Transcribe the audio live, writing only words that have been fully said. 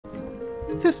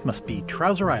This must be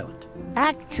Trouser Island.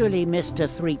 Actually, Mr.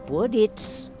 Threepwood,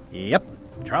 it's... Yep,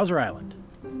 Trouser Island.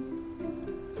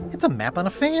 It's a map on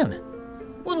a fan.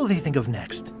 What'll they think of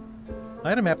next? I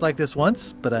had a map like this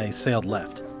once, but I sailed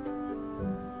left.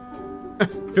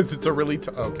 Because it's a really...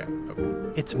 okay.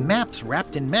 It's maps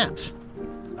wrapped in maps.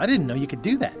 I didn't know you could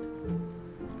do that.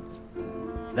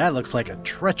 That looks like a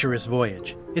treacherous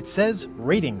voyage. It says,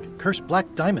 rating, Cursed Black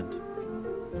Diamond.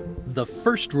 The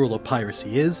first rule of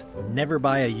piracy is, never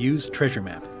buy a used treasure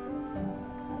map.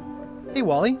 Hey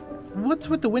Wally, what's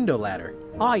with the window ladder?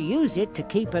 I use it to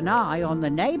keep an eye on the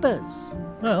neighbors.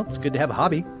 Well, it's good to have a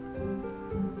hobby.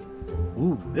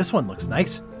 Ooh, this one looks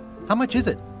nice. How much is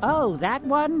it? Oh, that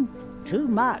one? Too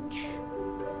much.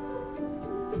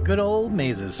 Good old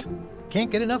mazes.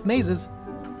 Can't get enough mazes.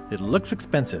 It looks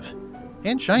expensive.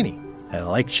 And shiny. I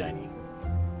like shiny.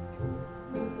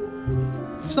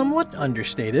 Somewhat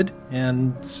understated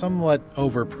and somewhat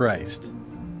overpriced.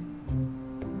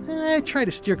 I try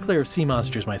to steer clear of sea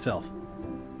monsters myself.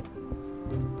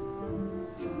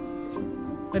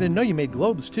 I didn't know you made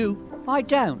globes too. I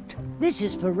don't. This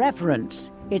is for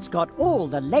reference. It's got all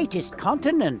the latest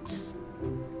continents.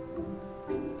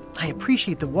 I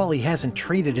appreciate that Wally hasn't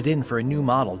traded it in for a new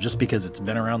model just because it's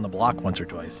been around the block once or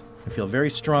twice. I feel very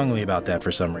strongly about that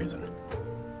for some reason.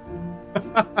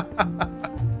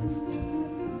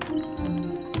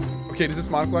 Okay, does this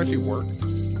monocle actually work?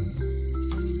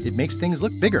 It makes things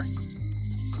look bigger.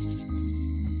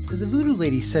 The voodoo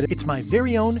lady said it's my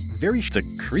very own, It's a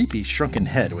creepy shrunken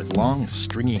head with long,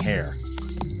 stringy hair.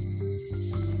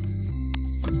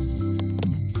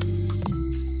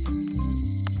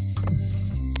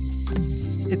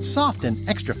 It's soft and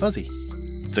extra fuzzy.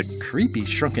 It's a creepy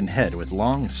shrunken head with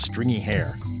long, stringy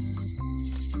hair.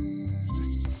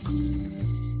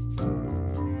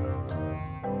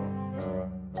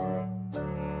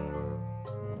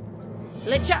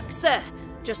 LeChuck, sir.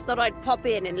 Just thought I'd pop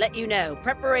in and let you know.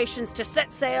 Preparations to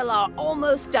set sail are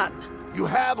almost done. You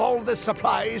have all the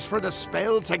supplies for the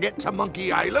spell to get to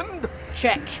Monkey Island?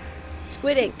 Check.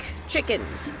 Squid ink,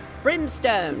 chickens,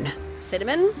 brimstone,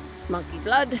 cinnamon, monkey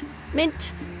blood,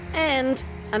 mint, and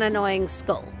an annoying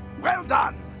skull. Well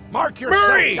done! Mark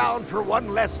yourself down for one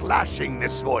less lashing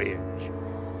this voyage.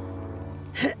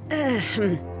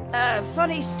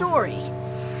 Funny story.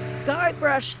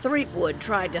 Guybrush Threepwood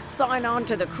tried to sign on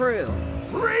to the crew.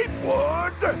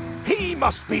 Threepwood? He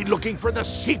must be looking for the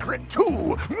secret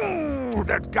too.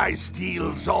 That guy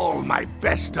steals all my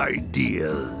best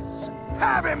ideas.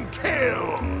 Have him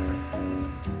killed.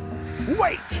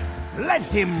 Wait, let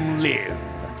him live.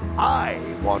 I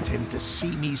want him to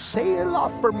see me sail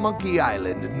off for Monkey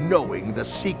Island knowing the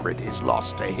secret is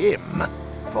lost to him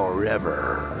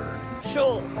forever.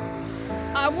 Sure.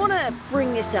 I want to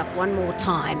bring this up one more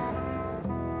time.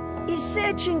 Is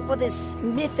searching for this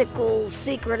mythical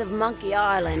secret of Monkey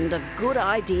Island a good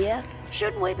idea?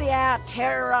 Shouldn't we be out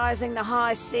terrorizing the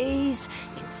high seas,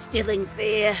 instilling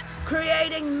fear,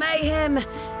 creating mayhem,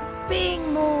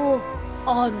 being more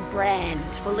on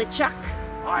brand for LeChuck?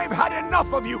 I've had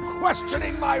enough of you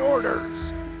questioning my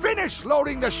orders. Finish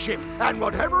loading the ship, and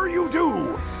whatever you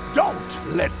do,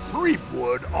 don't let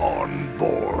Threepwood on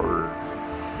board.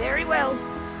 Very well.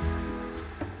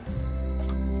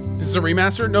 This is a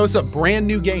remaster? No, it's a brand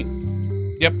new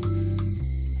game. Yep.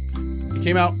 It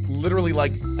came out literally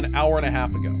like an hour and a half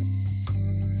ago.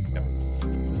 Yep.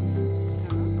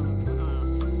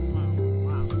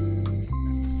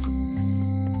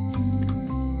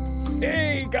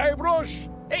 Hey, Guybrush!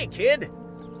 Hey, kid!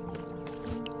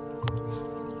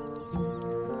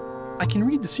 I can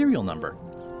read the serial number.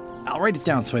 I'll write it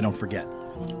down so I don't forget.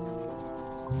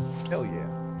 Hell yeah.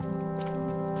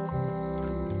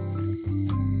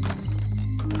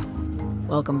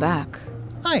 Welcome back.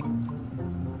 Hi.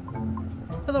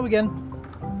 Hello again.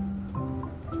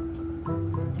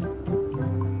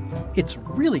 It's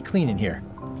really clean in here.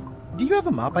 Do you have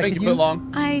a mop I could use? Thank you,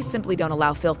 Footlong. I simply don't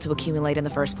allow filth to accumulate in the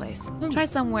first place. Try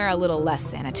somewhere a little less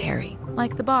sanitary,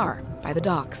 like the bar by the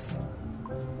docks.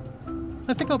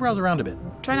 I think I'll browse around a bit.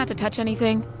 Try not to touch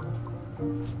anything.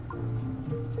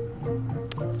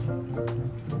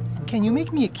 Can you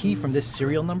make me a key from this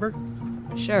serial number?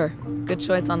 Sure. Good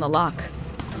choice on the lock.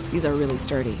 These are really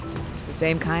sturdy. It's the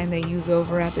same kind they use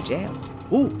over at the jail.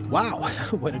 Oh, wow.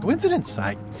 What a coincidence.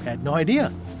 I had no idea.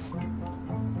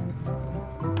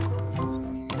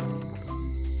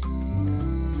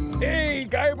 Hey,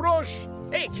 Guybrush!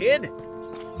 Hey, kid!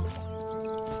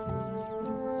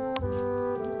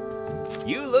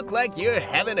 You look like you're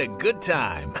having a good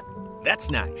time.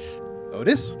 That's nice.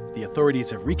 Otis, the authorities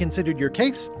have reconsidered your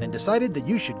case and decided that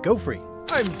you should go free.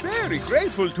 I'm very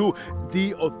grateful to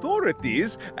the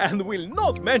authorities and will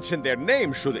not mention their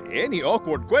name should any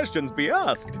awkward questions be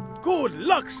asked. Good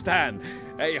luck, Stan.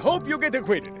 I hope you get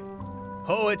acquitted.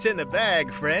 Oh, it's in the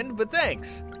bag, friend, but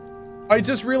thanks. I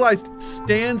just realized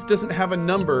Stan's doesn't have a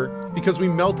number because we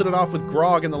melted it off with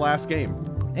grog in the last game.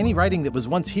 Any writing that was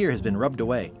once here has been rubbed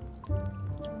away.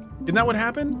 Isn't that what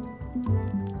happened?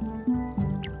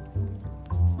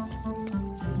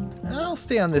 I'll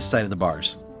stay on this side of the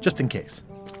bars, just in case.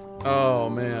 Oh,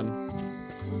 man.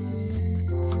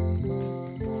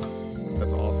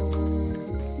 That's awesome.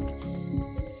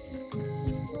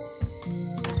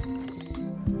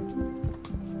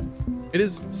 It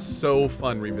is so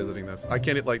fun revisiting this. I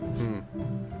can't,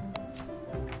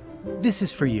 This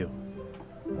is for you.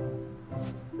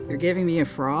 You're giving me a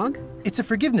frog? It's a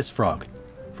forgiveness frog,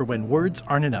 for when words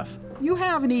aren't enough. You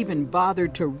haven't even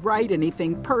bothered to write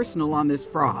anything personal on this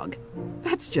frog.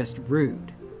 That's just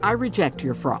rude. I reject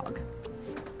your frog.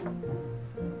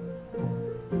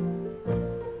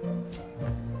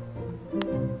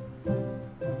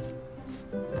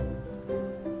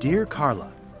 Dear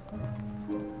Carla,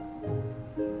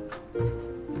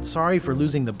 sorry for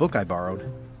losing the book I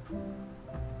borrowed.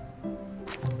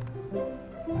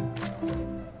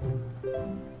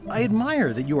 I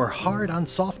admire that you are hard on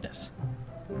softness.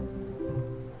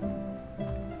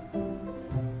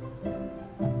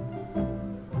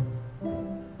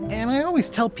 And I always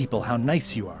tell people how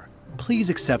nice you are. Please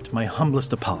accept my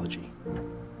humblest apology.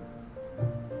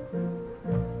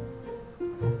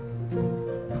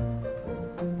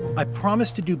 I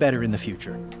promise to do better in the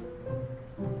future.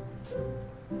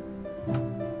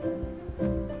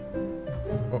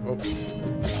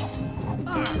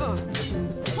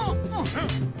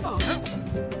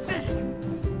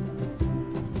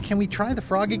 Can we try the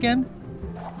frog again?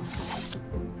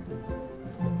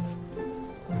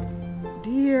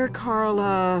 Dear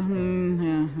Carla,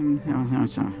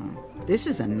 this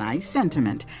is a nice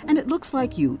sentiment, and it looks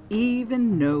like you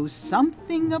even know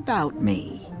something about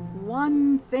me.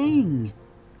 One thing.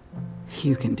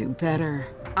 You can do better.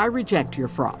 I reject your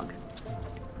frog.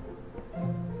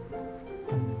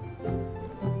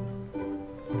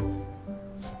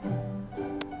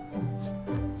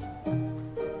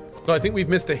 So I think we've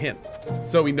missed a hint.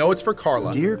 So we know it's for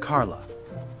Carla. Dear Carla,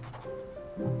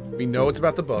 We know it's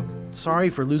about the book. sorry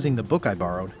for losing the book I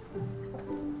borrowed.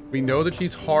 We know that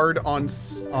she's hard on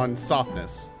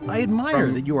softness. I admire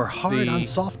From that you are hard the- on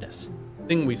softness.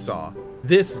 Thing we saw.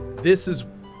 This is,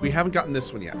 we haven't gotten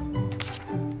this one yet.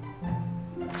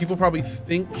 People probably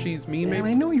think she's mean, And I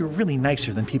maybe. know you're really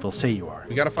nicer than people say you are.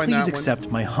 We gotta find Please that one.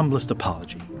 accept my humblest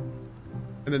apology.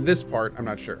 And then this part, I'm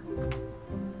not sure.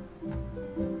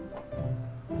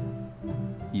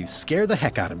 You scare the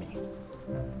heck out of me.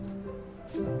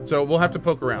 So we'll have to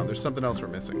poke around. There's something else we're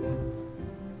missing.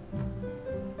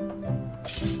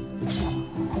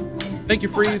 Thank you,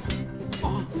 Freeze.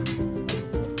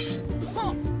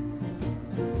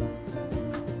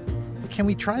 Can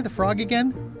we try the frog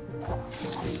again?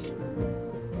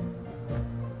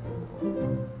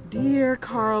 Dear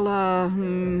Carla,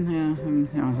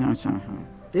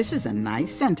 this is a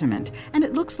nice sentiment, and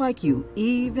it looks like you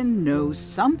even know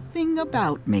something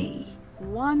about me.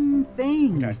 One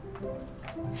thing. Okay.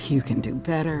 You can do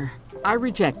better. I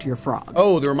reject your frog.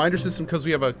 Oh, the reminder system because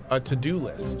we have a to-do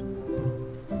list.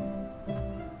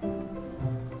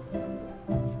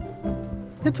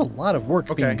 It's a lot of work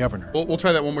Okay. being governor. We'll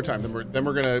try that one more time. Then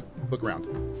we're gonna look around.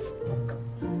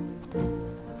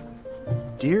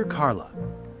 Dear Carla,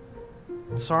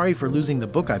 sorry for losing the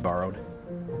book I borrowed.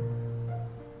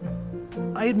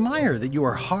 I admire that you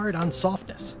are hard on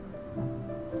softness.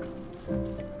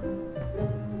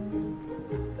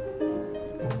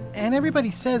 And everybody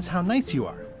says how nice you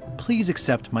are. Please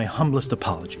accept my humblest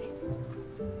apology.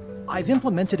 I've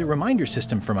implemented a reminder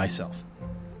system for myself.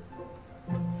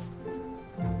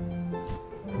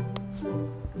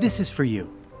 This is for you.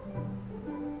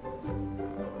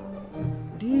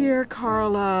 Dear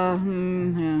Carla,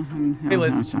 Hey,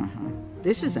 Liz.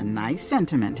 this is a nice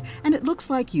sentiment, and it looks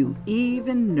like you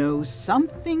even know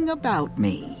something about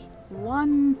me.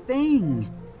 One thing.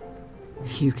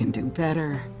 You can do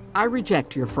better. I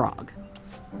reject your frog.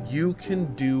 You can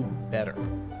do better.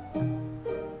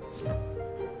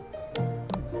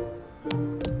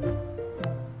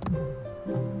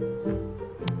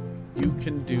 You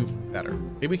can do better.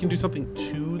 Maybe we can do something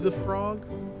to the frog?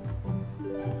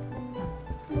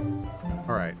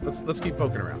 All right, let's keep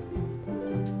poking around.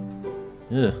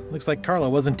 Ugh, looks like Carla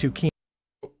wasn't too keen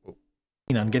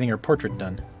on getting her portrait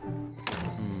done.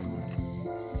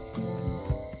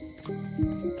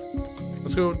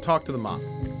 Let's go talk to the mom.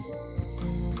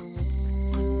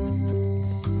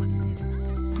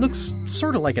 Looks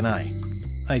sort of like an eye.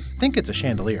 I think it's a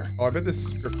chandelier. Oh, I bet this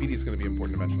graffiti is going to be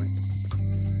important eventually.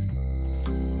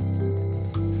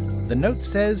 The note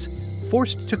says,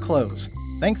 forced to close.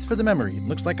 Thanks for the memory. It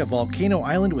looks like a volcano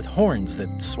island with horns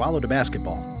that swallowed a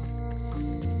basketball.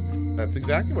 That's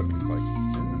exactly what it looks like.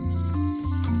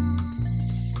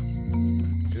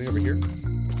 Anything over here?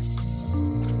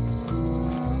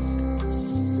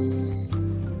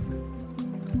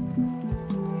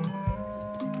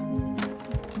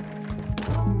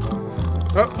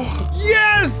 Oh,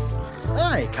 yes!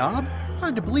 Hi, Cobb.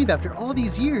 Hard to believe after all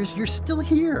these years you're still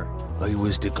here. I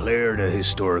was declared a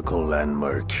historical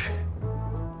landmark.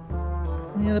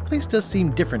 Yeah, the place does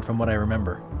seem different from what I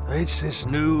remember. It's this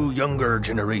new, younger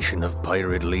generation of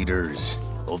pirate leaders.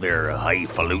 Oh, they're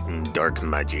highfalutin dark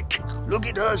magic. Look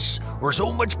at us. We're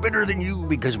so much better than you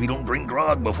because we don't drink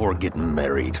grog before getting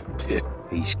married.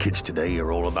 These kids today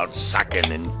are all about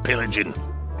sacking and pillaging.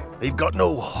 They've got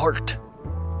no heart.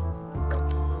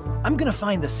 I'm gonna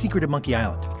find the secret of Monkey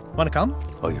Island. Wanna come?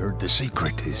 I heard the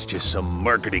secret is just some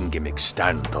marketing gimmick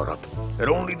Stan thought up. That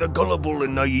only the gullible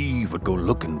and naive would go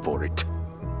looking for it.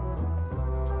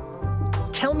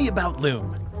 Tell me about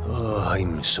Loom. Oh,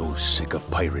 I'm so sick of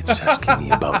pirates asking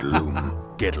me about Loom.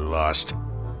 Get lost.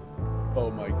 Oh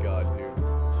my god,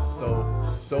 dude.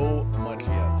 So much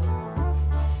yes.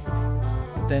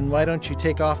 Then why don't you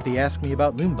take off the Ask Me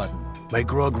About Loom button? My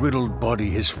grog-riddled body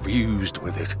has fused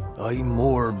with it. I'm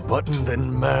more button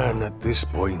than man at this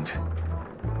point.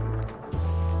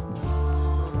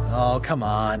 Oh, come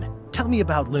on. Tell me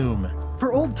about Loom.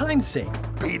 For old time's sake.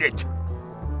 Beat it.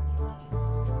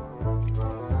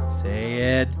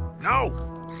 Say it. No.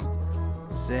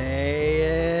 Say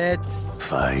it.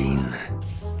 Fine.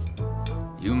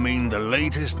 You mean the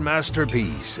latest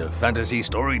masterpiece of fantasy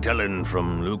storytelling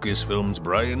from Lucasfilm's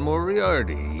Brian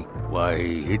Moriarty? Why,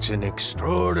 it's an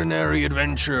extraordinary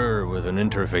adventure with an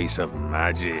interface of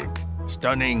magic.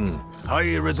 Stunning,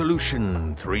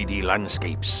 high-resolution 3D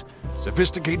landscapes,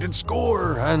 sophisticated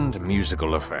score, and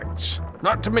musical effects.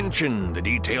 Not to mention the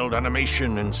detailed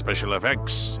animation and special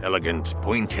effects, elegant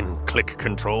point-and-click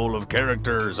control of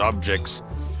characters, objects,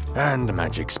 and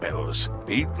magic spells.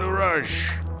 Beat the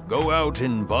rush. Go out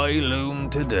and buy Loom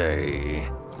today.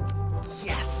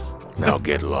 Yes. Now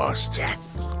get lost.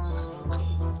 Yes.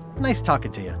 Nice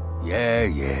talking to you.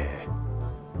 Yeah.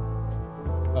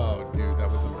 Oh, dude,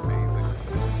 that was amazing.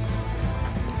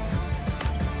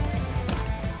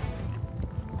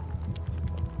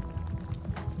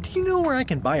 Do you know where I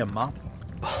can buy a mop?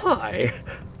 Buy?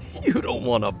 You don't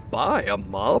want to buy a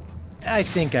mop. I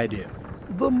think I do.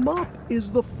 The mop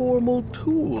is the formal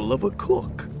tool of a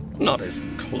cook. Not as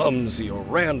clumsy or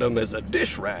random as a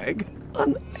dish rag.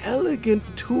 An elegant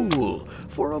tool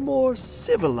for a more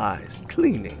civilized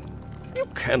cleaning. You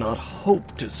cannot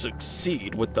hope to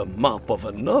succeed with the mop of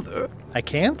another. I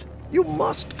can't? You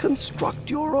must construct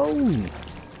your own.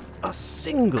 A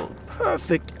single,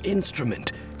 perfect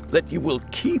instrument that you will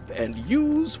keep and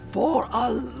use for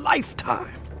a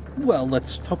lifetime. Well,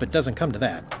 let's hope it doesn't come to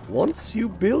that. Once you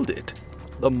build it,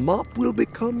 the mop will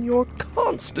become your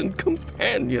constant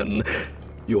companion,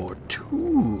 your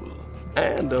tool,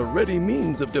 and a ready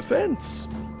means of defense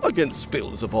against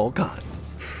spills of all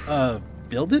kinds.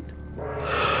 Build it?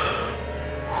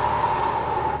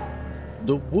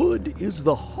 The wood is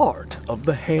the heart of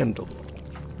the handle.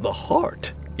 The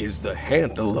heart is the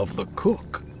handle of the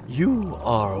cook. You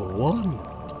are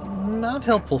one. Not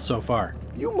helpful so far.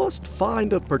 You must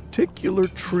find a particular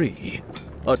tree.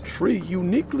 A tree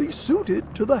uniquely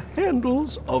suited to the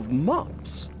handles of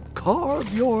mops.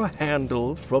 Carve your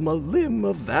handle from a limb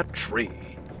of that tree.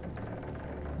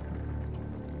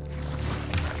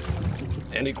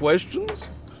 Any questions?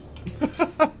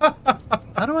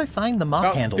 How do I find the mop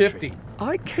About handle 50. tree?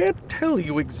 I can't tell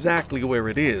you exactly where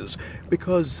it is,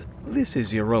 because this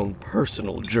is your own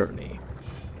personal journey.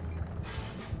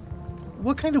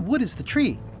 What kind of wood is the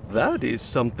tree? That is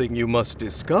something you must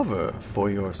discover for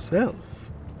yourself.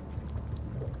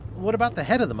 What about the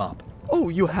head of the mop? Oh,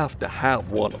 you have to have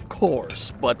one, of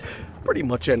course, but pretty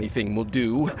much anything will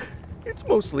do. It's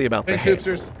mostly about the Thanks,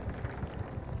 handle. hipsters.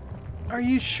 Are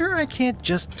you sure I can't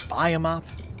just buy a mop?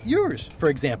 Yours, for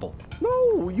example.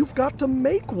 No, you've got to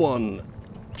make one.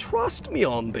 Trust me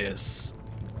on this.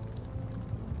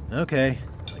 Okay,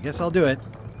 I guess I'll do it.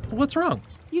 What's wrong?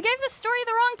 You gave the story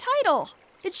the wrong title.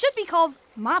 It should be called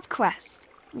Mop Quest.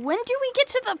 When do we get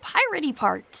to the piratey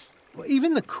parts? Well,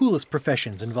 even the coolest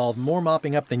professions involve more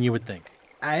mopping up than you would think.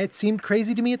 It seemed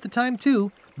crazy to me at the time,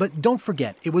 too. But don't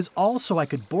forget, it was all so I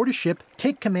could board a ship,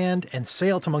 take command, and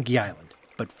sail to Monkey Island.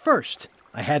 But first,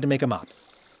 I had to make a mop.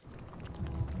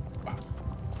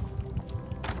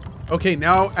 Okay,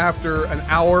 now after an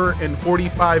hour and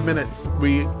 45 minutes,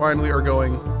 we finally are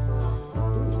going.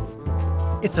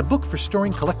 It's a book for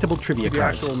storing collectible trivia The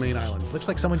cards. actual main island. Looks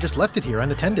like someone just left it here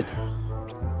unattended.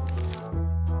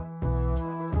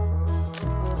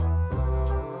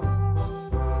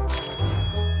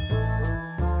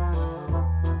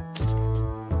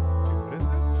 What is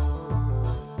this?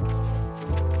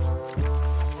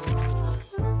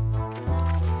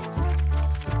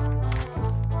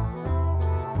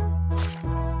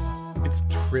 It's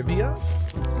trivia?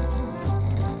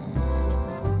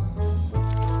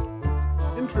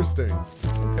 Interesting.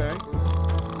 Okay.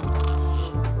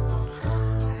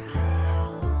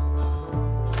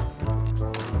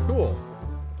 Cool.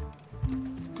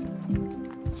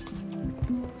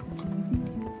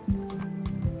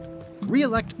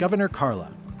 Re-elect Governor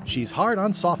Carla. She's hard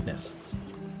on softness.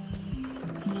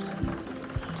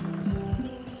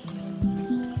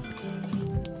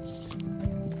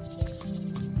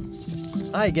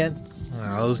 Hi again.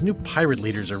 Oh, those new pirate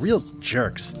leaders are real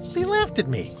jerks. They laughed at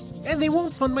me, and they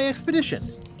won't fund my expedition.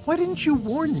 Why didn't you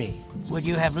warn me? Would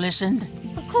you have listened?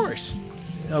 Of course.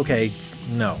 Okay,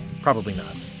 no, probably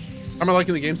not. Am I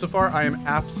liking the game so far? I am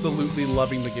absolutely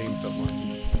loving the game so far.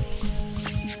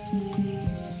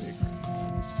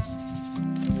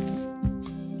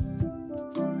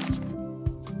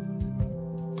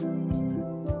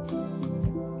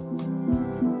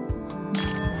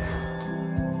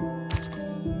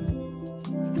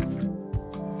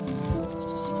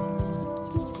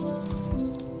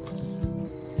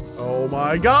 Oh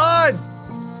my God!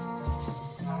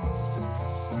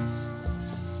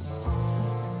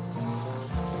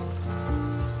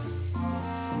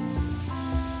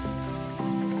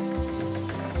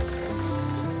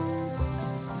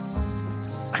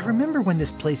 I remember when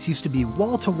this place used to be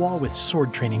wall to wall with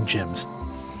sword training gyms.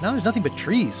 Now there's nothing but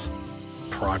trees.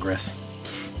 Progress.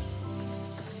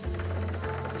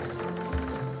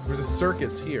 There's a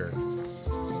circus here.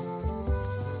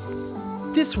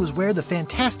 This was where the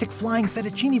fantastic Flying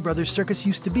Fettuccine Brothers circus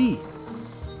used to be.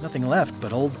 Nothing left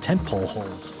but old tentpole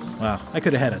holes. Wow, I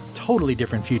could have had a totally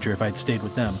different future if I'd stayed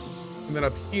with them. And then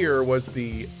up here was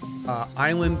the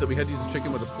island that we had to use a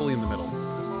chicken with a pulley in the middle.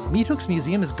 Meat Hook's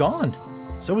museum is gone.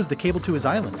 So is the cable to his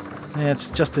island. It's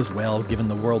just as well, given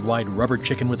the worldwide rubber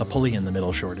chicken with a pulley in the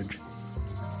middle shortage.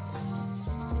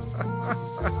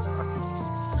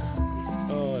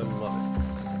 Oh, I love it.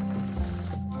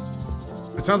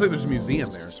 It sounds like there's a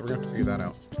museum there, so we're gonna have to figure that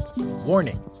out.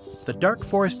 Warning. The dark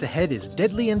forest ahead is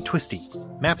deadly and twisty.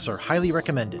 Maps are highly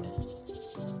recommended.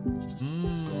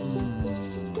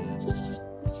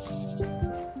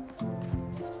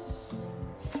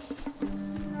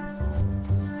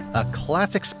 A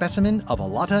classic specimen of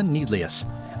Alata needleus,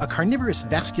 a carnivorous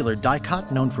vascular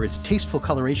dicot known for its tasteful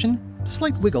coloration,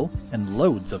 slight wiggle, and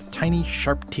loads of tiny,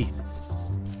 sharp teeth.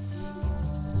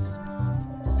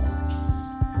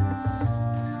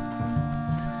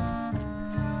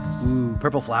 Ooh,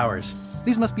 purple flowers.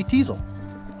 These must be teasel,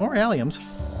 or alliums,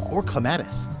 or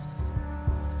clematis.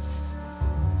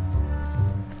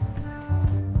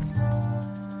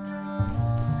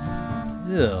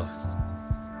 Ew.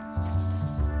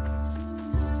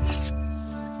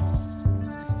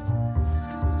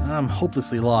 I'm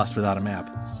hopelessly lost without a map.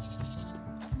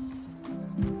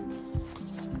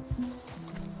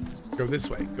 Go this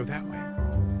way. Go that way.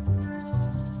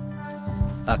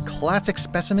 A classic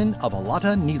specimen of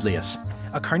Alata needleus,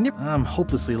 a I'm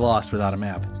hopelessly lost without a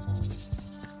map.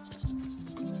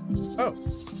 Oh.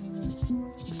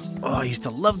 Oh, I used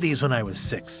to love these when I was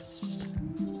 6.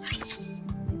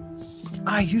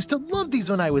 I used to love these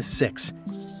when I was 6.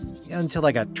 Until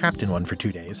I got trapped in one for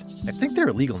 2 days. I think they're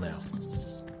illegal now.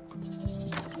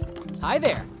 Hi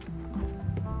there.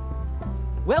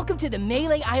 Welcome to the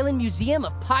Melee Island Museum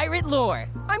of Pirate Lore.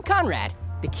 I'm Conrad,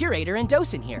 the curator and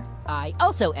docent here. I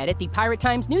also edit the Pirate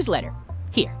Times newsletter.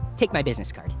 Here, take my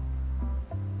business card.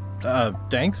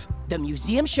 Thanks? The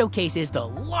museum showcases the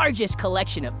largest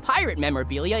collection of pirate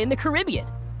memorabilia in the Caribbean.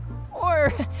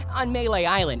 Or on Melee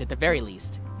Island at the very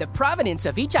least. The provenance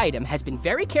of each item has been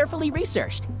very carefully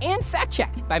researched and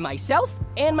fact-checked by myself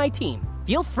and my team.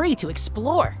 Feel free to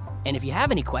explore. And if you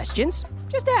have any questions,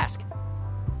 just ask.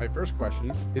 My first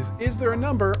question is there a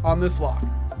number on this lock?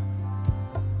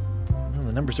 Well,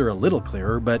 the numbers are a little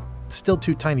clearer, but still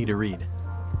too tiny to read.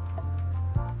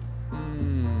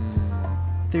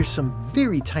 There's some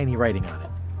very tiny writing on it.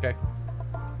 Okay.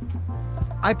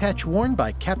 Eye patch worn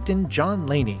by Captain John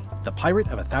Laney, the pirate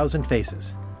of 1,000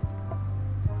 faces.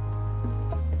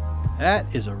 That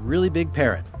is a really big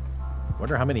parrot.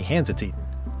 Wonder how many hands it's eaten.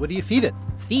 What do you feed it?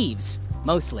 Thieves,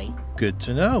 mostly. Good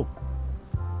to know.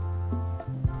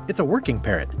 It's a working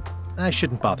parrot. I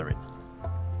shouldn't bother it.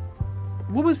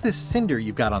 What was this cinder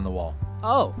you've got on the wall?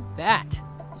 Oh, that.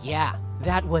 Yeah,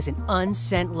 that was an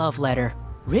unsent love letter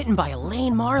written by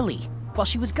Elaine Marley while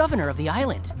she was governor of the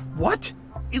island. What?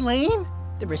 Elaine?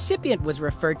 The recipient was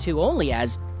referred to only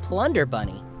as Plunder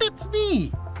Bunny. That's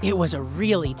me! It was a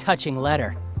really touching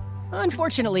letter.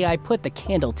 Unfortunately, I put the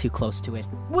candle too close to it.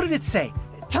 What did it say?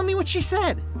 Tell me what she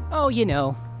said. Oh, you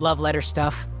know, love letter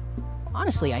stuff.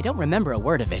 Honestly, I don't remember a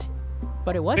word of it,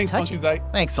 but it was touching.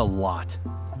 Thanks a lot.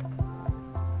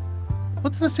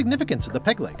 What's the significance of the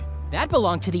peg leg? That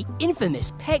belonged to the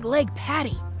infamous Peg Leg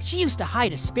Patty. She used to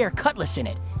hide a spare cutlass in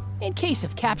it, in case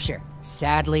of capture.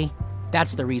 Sadly,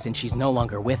 that's the reason she's no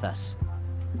longer with us.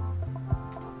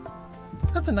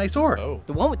 That's a nice ore. Oh.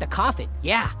 The one with the coffin,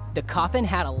 yeah. The coffin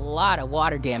had a lot of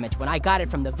water damage when I got it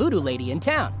from the voodoo lady in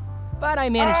town. But I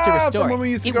managed to restore the it. one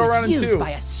we used to It go was around in used two.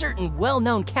 by a certain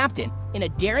well-known captain in a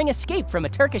daring escape from a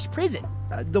Turkish prison.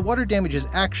 The water damage is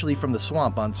actually from the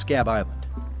swamp on Scab Island.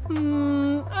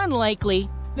 Unlikely.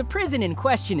 The prison in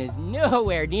question is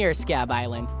nowhere near Scab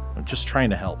Island. I'm just trying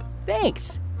to help.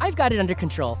 Thanks. I've got it under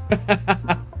control.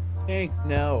 Thanks,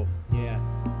 no. Yeah.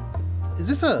 Is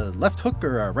this a left hook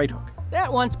or a right hook?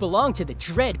 That once belonged to the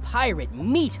dread pirate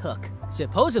Meat Hook.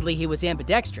 Supposedly he was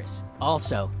ambidextrous.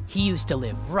 Also, he used to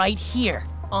live right here,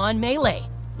 on Melee.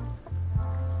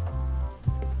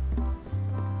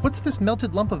 What's this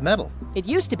melted lump of metal? It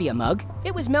used to be a mug.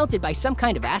 It was melted by some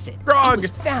kind of acid. Grog! It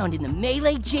was found in the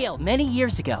Melee jail many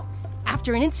years ago,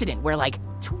 after an incident where like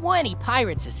 20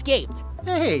 pirates escaped.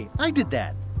 Hey, I did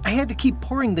that. I had to keep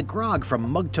pouring the grog from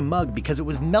mug to mug because it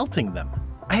was melting them.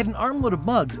 I had an armload of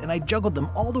mugs and I juggled them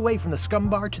all the way from the scum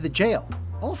bar to the jail.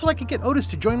 Also, I could get Otis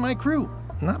to join my crew.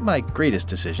 Not my greatest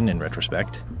decision in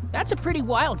retrospect. That's a pretty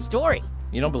wild story.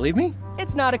 You don't believe me?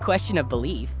 It's not a question of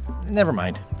belief. Never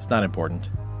mind. It's not important.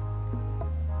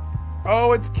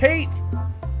 Oh, it's Kate!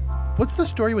 What's the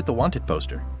story with the wanted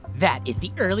poster? That is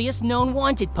the earliest known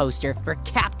wanted poster for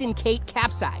Captain Kate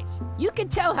Capsize. You can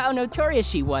tell how notorious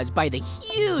she was by the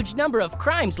huge number of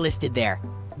crimes listed there.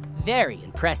 Very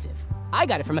impressive. I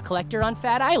got it from a collector on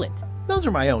Fat Island. Those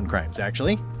are my own crimes,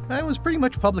 actually. I was pretty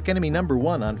much public enemy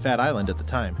 #1 on Fat Island at the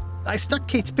time. I stuck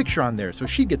Kate's picture on there so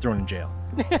she'd get thrown in jail.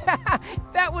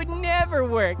 That would never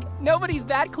work. Nobody's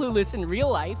that clueless in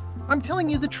real life. I'm telling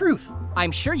you the truth.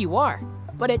 I'm sure you are,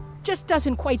 but it just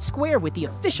doesn't quite square with the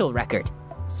official record.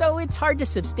 So it's hard to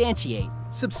substantiate.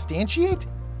 Substantiate?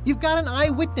 You've got an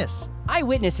eyewitness.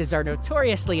 Eyewitnesses are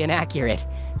notoriously inaccurate.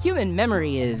 Human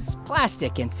memory is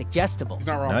plastic and suggestible. He's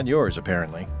not wrong. Not yours,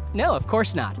 apparently. No, of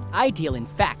course not. I deal in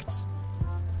facts.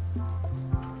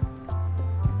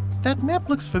 That map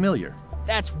looks familiar.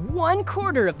 That's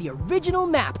 1/4 of the original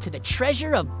map to the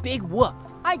treasure of Big Whoop.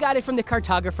 I got it from the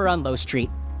cartographer on Low Street.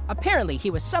 Apparently, he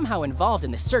was somehow involved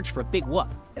in the search for Big Whoop.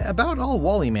 About all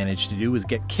Wally managed to do was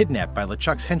get kidnapped by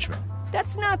LeChuck's henchmen.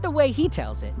 That's not the way he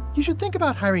tells it. You should think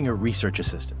about hiring a research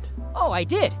assistant. Oh, I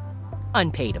did.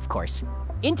 Unpaid, of course.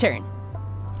 Intern.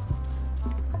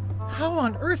 How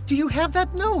on earth do you have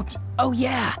that note? Oh,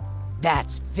 yeah.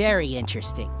 That's very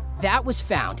interesting. That was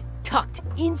found tucked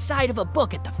inside of a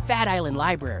book at the Fat Island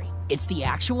Library. It's the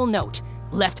actual note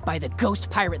left by the ghost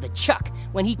pirate LeChuck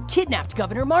when he kidnapped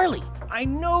Governor Marley. I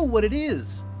know what it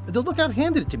is. The lookout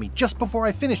handed it to me just before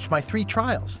I finished my 3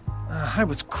 trials. I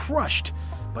was crushed,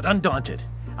 but undaunted.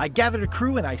 I gathered a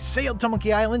crew and I sailed to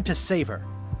Monkey Island to save her.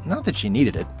 Not that she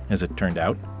needed it, as it turned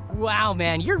out. Wow,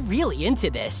 man, you're really into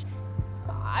this.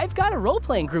 I've got a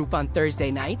role-playing group on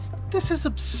Thursday nights. This is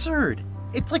absurd.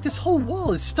 It's like this whole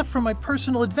wall is stuff from my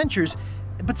personal adventures,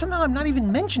 but somehow I'm not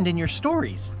even mentioned in your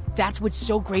stories. That's what's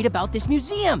so great about this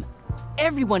museum.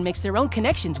 Everyone makes their own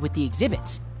connections with the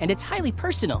exhibits, and it's highly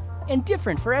personal and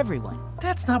different for everyone.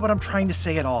 That's not what I'm trying to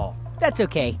say at all. That's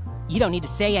okay. You don't need to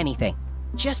say anything.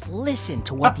 Just listen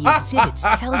to what the exhibits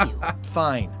tell you.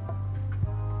 Fine.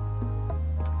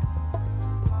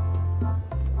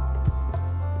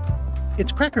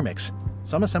 It's cracker mix.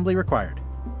 Some assembly required.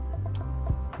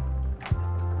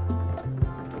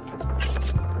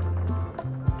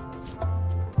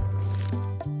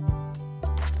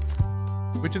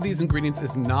 Which of these ingredients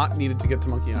is not needed to get to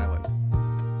Monkey Island?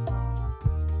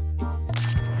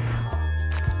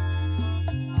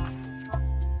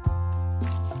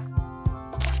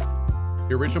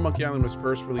 The original Monkey Island was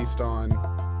first released on...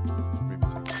 Maybe a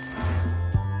second.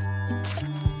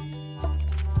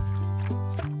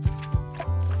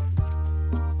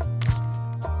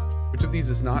 Which of these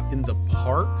is not in the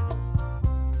park?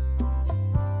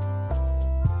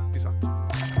 These are.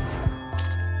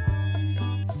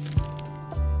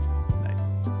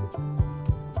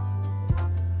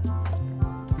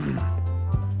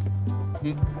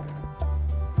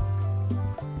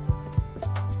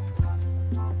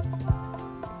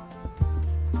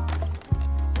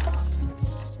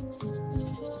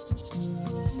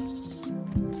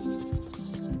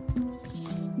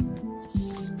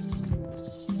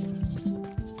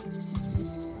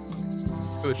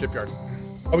 shipyard.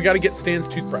 Oh, we got to get Stan's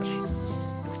toothbrush.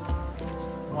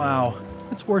 Wow,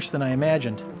 it's worse than I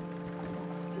imagined.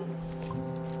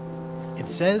 It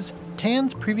says,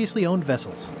 Tan's previously owned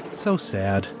vessels. So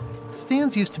sad.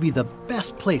 Stan's used to be the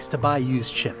best place to buy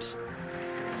used ships.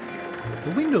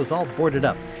 The window's all boarded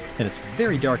up, and it's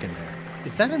very dark in there.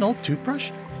 Is that an old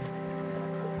toothbrush?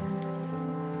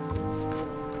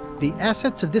 The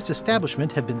assets of this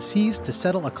establishment have been seized to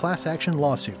settle a class action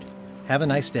lawsuit. Have a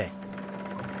nice day.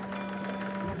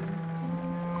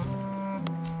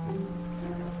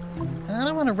 I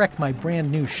don't want to wreck my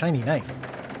brand new shiny knife.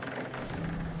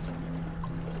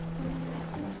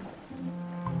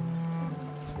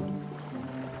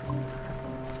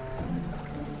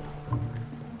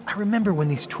 I remember when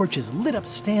these torches lit up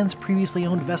Stan's previously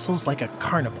owned vessels like a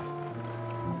carnival.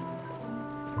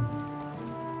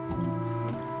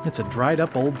 It's a dried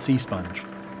up old sea sponge.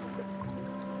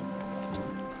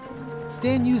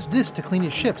 Stan used this to clean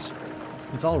his ships.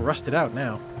 It's all rusted out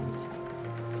now.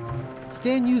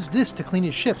 Stan used this to clean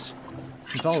his ships.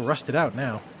 It's all rusted out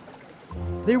now.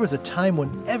 There was a time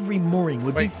when every mooring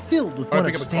would be filled with one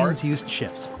of Stan's used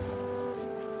ships.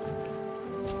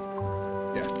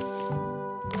 Yeah.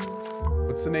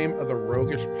 What's the name of the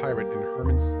roguish pirate in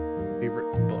Herman's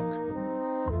favorite book?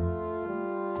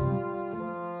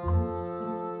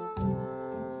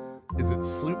 Is it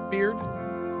Sloopbeard?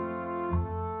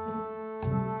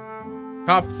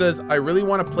 Koff says, I really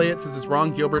want to play it since it's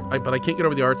Ron Gilbert, but I can't get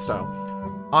over the art style.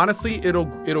 Honestly, it'll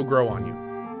grow on you.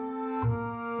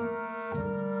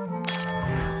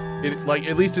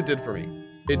 At least it did for me.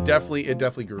 It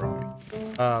definitely grew on me.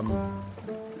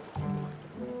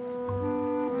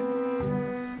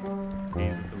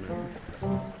 Gaze at the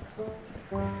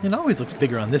moon. It always looks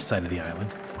bigger on this side of the island.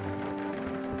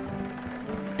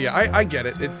 Yeah, I get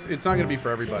it. It's not going to be for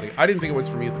everybody. I didn't think it was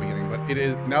for me at the beginning, but it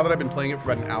is now that I've been playing it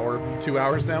for about an hour, 2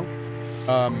 hours now.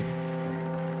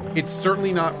 It's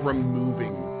certainly not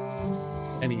removing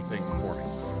anything for me.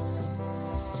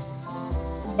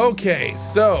 Okay,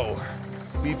 so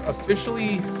we've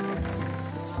officially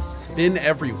been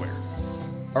everywhere.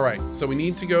 All right, so we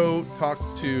need to go talk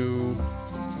to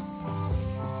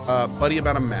Buddy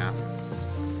about a map.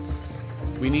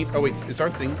 We need, oh wait, is our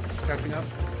thing catching up?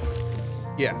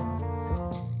 Yeah.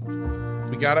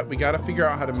 We gotta figure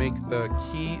out how to make the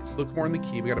key, look more in the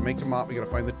key. We gotta make the mop, we gotta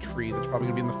find the tree that's probably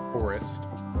gonna be in the forest.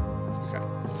 Okay.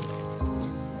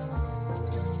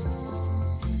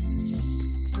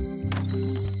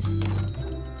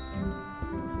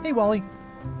 Hey, Wally.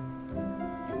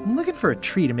 I'm looking for a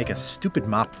tree to make a stupid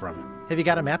mop from. Have you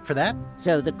got a map for that?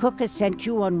 So the cook has sent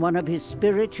you on one of his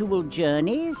spiritual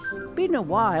journeys? Been a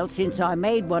while since I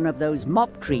made one of those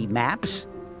mop tree maps.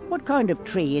 What kind of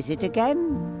tree is it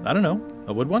again? I don't know.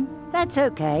 A wood one? That's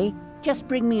okay. Just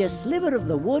bring me a sliver of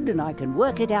the wood and I can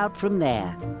work it out from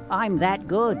there. I'm that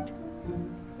good.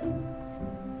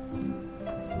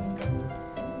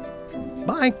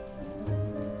 Bye.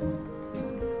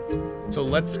 So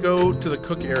let's go to the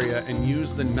cook area and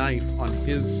use the knife on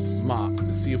his mop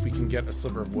to see if we can get a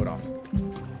sliver of wood off.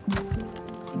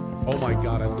 Oh my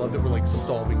god, I love that we're like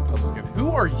solving puzzles again. Who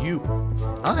are you?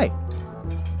 Hi.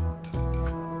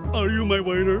 Are you my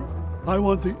waiter? I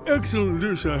want the excellent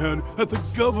dish I had at the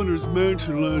governor's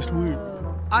mansion last week.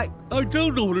 I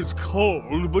don't know what it's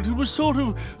called, but it was sort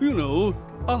of, you know,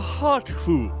 a hot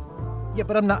food. Yeah,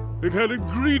 but I'm not... It had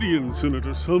ingredients in it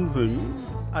or something.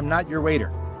 I'm not your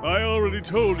waiter. I already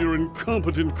told your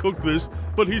incompetent cook this,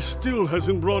 but he still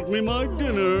hasn't brought me my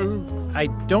dinner. I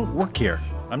don't work here.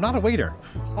 I'm not a waiter.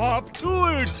 Hop to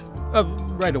it!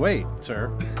 Right away, sir.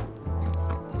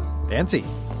 Fancy.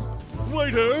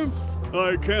 Waiter,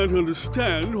 I can't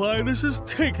understand why this is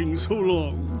taking so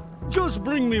long. Just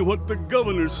bring me what the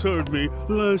governor served me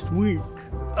last week.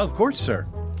 Of course, sir.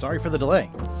 Sorry for the delay.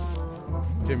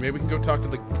 Okay, maybe we can go talk to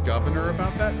the governor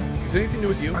about that? Is it anything to do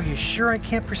with you? Are you sure I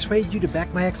can't persuade you to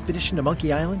back my expedition to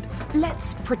Monkey Island?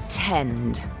 Let's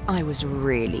pretend I was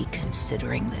really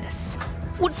considering this.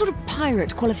 What sort of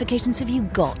pirate qualifications have you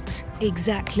got,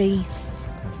 exactly?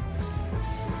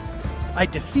 I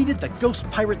defeated the ghost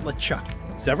pirate LeChuck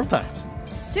several times.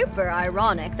 Super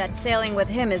ironic that sailing with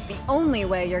him is the only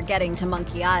way you're getting to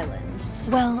Monkey Island.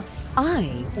 Well,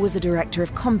 I was a director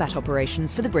of combat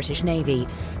operations for the British Navy,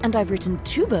 and I've written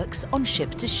 2 books on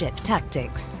ship-to-ship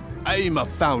tactics. I'm a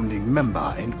founding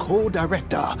member and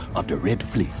co-director of the Red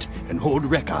Fleet and hold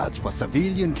records for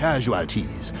civilian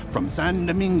casualties from San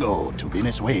Domingo to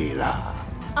Venezuela.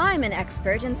 I'm an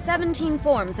expert in 17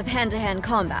 forms of hand-to-hand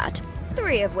combat,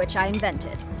 3 of which I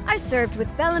invented. I served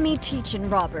with Bellamy, Teach,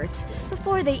 and Roberts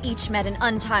before they each met an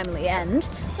untimely end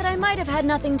that I might have had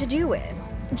nothing to do with.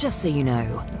 Just so you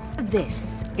know,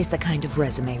 This is the kind of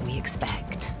resume we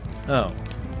expect. Oh.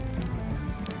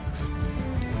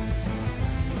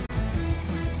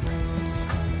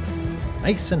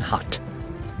 Nice and hot.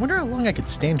 Wonder how long I could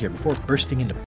stand here before bursting into